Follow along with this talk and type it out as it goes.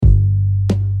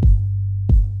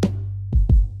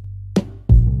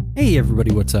Hey everybody,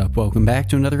 what's up? Welcome back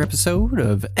to another episode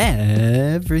of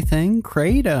Everything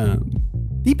Kratom,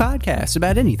 the podcast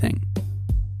about anything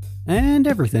and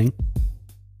everything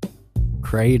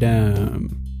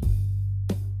Kratom.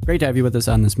 Great to have you with us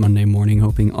on this Monday morning,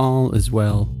 hoping all is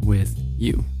well with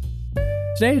you.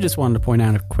 Today I just wanted to point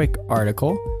out a quick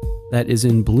article that is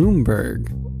in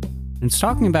Bloomberg. It's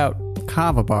talking about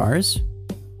kava bars.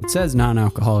 It says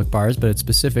non-alcoholic bars, but it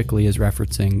specifically is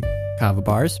referencing kava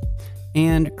bars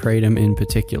and kratom in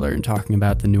particular, and talking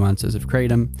about the nuances of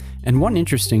kratom. And one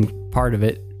interesting part of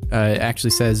it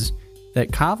actually says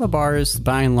that kava bars,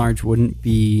 by and large, wouldn't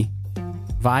be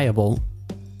viable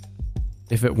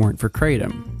if it weren't for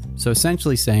kratom. So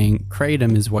essentially saying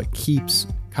kratom is what keeps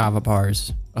kava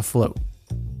bars afloat.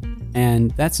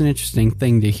 And that's an interesting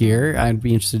thing to hear. I'd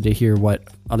be interested to hear what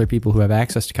other people who have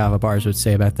access to kava bars would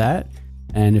say about that,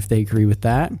 and if they agree with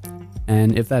that.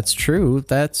 And if that's true,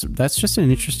 that's just an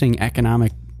interesting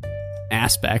economic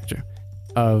aspect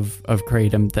of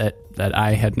kratom that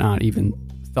I had not even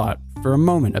thought for a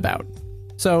moment about.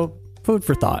 So, food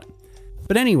for thought.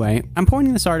 But anyway, I'm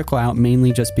pointing this article out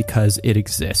mainly just because it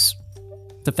exists.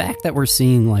 The fact that we're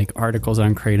seeing like articles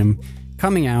on kratom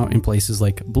coming out in places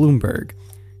like Bloomberg,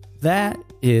 that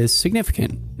is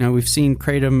significant. Now, we've seen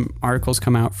kratom articles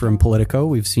come out from Politico.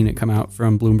 We've seen it come out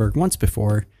from Bloomberg once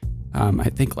before. I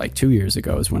think like 2 years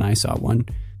ago is when I saw one.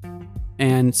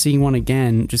 And seeing one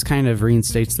again just kind of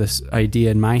reinstates this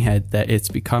idea in my head that it's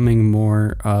becoming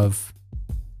more of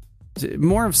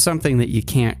something that you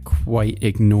can't quite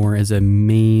ignore as a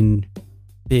main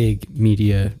big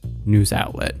media news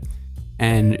outlet.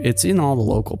 And it's in all the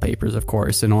local papers, of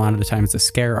course, and a lot of the time it's a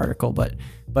scare article, but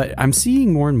I'm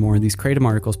seeing more and more of these kratom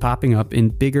articles popping up in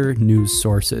bigger news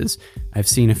sources. I've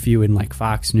seen a few in like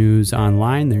Fox News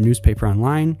Online, their newspaper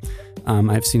online.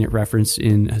 I've seen it referenced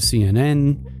in a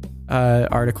CNN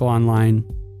article online.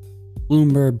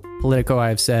 Bloomberg, Politico,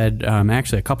 I've said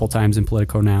actually a couple times in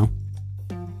Politico now.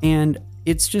 And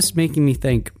it's just making me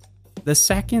think, the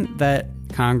second that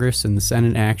Congress and the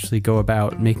Senate actually go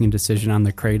about making a decision on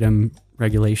the kratom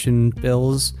regulation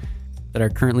bills that are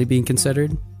currently being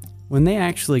considered, when they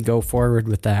actually go forward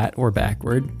with that, or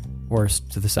backward, or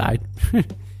to the side,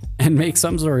 and make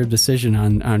some sort of decision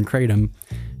on kratom,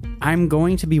 I'm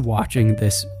going to be watching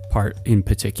this part in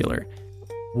particular.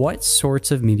 What sorts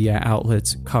of media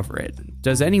outlets cover it?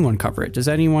 Does anyone cover it? Does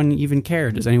anyone even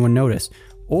care? Does anyone notice?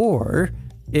 Or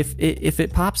if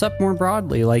it pops up more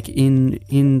broadly, like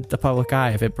in the public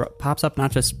eye, if it pops up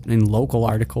not just in local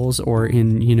articles or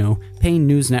in, Pain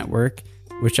News Network,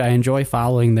 which I enjoy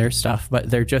following their stuff,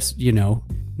 but they're just, no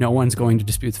one's going to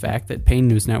dispute the fact that Pain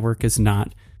News Network is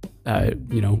not,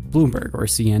 Bloomberg or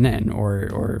CNN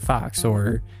or Fox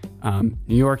or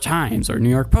New York Times or New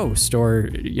York Post or,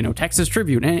 Texas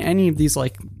Tribune, any of these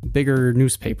like bigger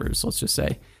newspapers, let's just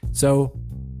say. So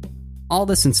all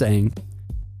this in saying,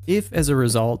 if as a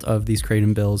result of these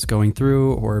kratom bills going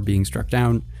through or being struck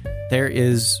down, there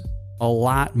is a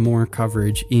lot more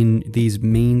coverage in these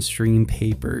mainstream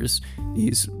papers,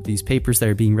 these papers that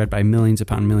are being read by millions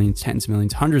upon millions, tens of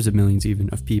millions, hundreds of millions even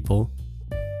of people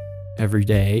every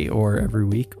day or every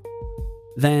week,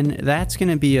 then that's going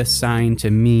to be a sign to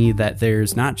me that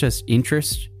there's not just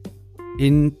interest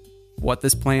in what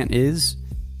this plant is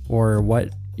or what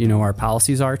our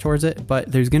policies are towards it,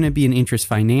 but there's going to be an interest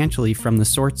financially from the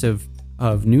sorts of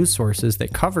news sources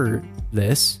that cover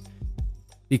this,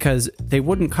 because they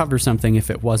wouldn't cover something if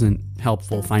it wasn't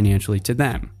helpful financially to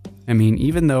them. I mean,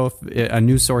 even though if a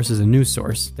news source is a news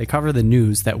source, they cover the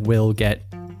news that will get,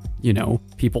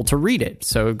 people to read it.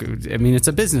 So, I mean, it's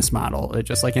a business model,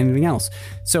 just like anything else.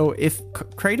 So if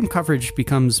kratom coverage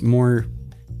becomes more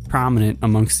prominent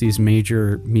amongst these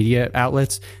major media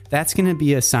outlets, that's going to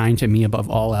be a sign to me above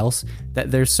all else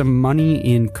that there's some money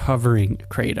in covering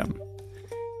kratom.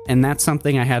 And that's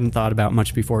something I hadn't thought about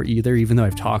much before either, even though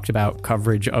I've talked about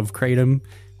coverage of kratom.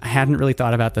 I hadn't really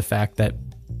thought about the fact that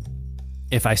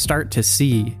if I start to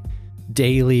see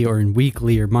daily or in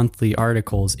weekly or monthly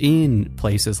articles in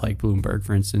places like Bloomberg,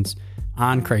 for instance,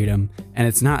 on kratom, and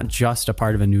it's not just a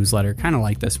part of a newsletter, kind of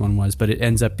like this one was, but it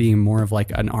ends up being more of like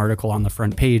an article on the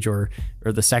front page or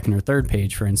the second or third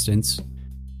page, for instance,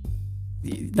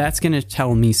 that's going to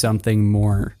tell me something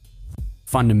more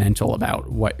fundamental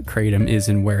about what kratom is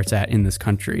and where it's at in this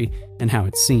country and how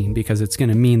it's seen, because it's going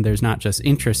to mean there's not just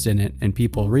interest in it and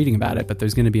people reading about it, but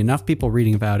there's going to be enough people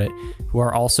reading about it who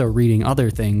are also reading other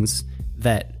things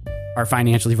that are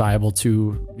financially viable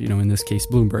to, in this case,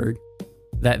 Bloomberg,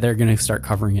 that they're going to start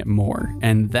covering it more.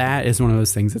 And that is one of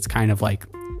those things that's kind of like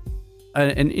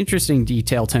an interesting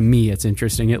detail to me. It's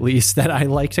interesting, at least, that I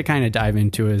like to kind of dive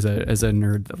into as a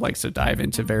nerd that likes to dive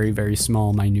into very, very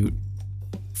small, minute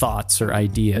thoughts or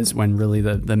ideas when really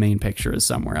the main picture is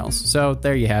somewhere else. So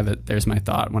there you have it. There's my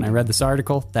thought. When I read this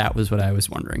article, that was what I was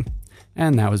wondering.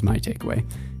 And that was my takeaway.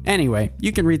 Anyway,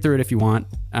 you can read through it if you want.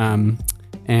 And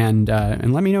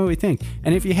let me know what you think.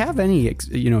 And if you have any,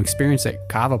 experience at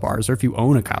kava bars, or if you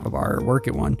own a kava bar or work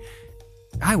at one,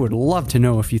 I would love to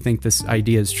know if you think this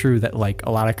idea is true, that like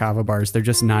a lot of kava bars, they're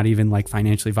just not even like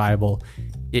financially viable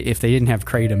if they didn't have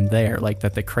kratom there, like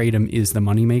that the kratom is the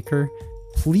moneymaker.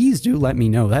 Please do let me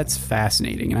know. That's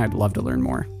fascinating, and I'd love to learn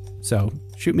more. So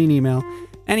shoot me an email,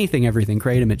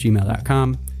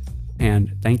 anythingeverythingkratom@gmail.com.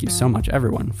 And thank you so much,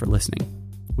 everyone, for listening.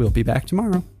 We'll be back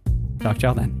tomorrow. Talk to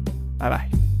y'all then.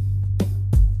 Bye-bye.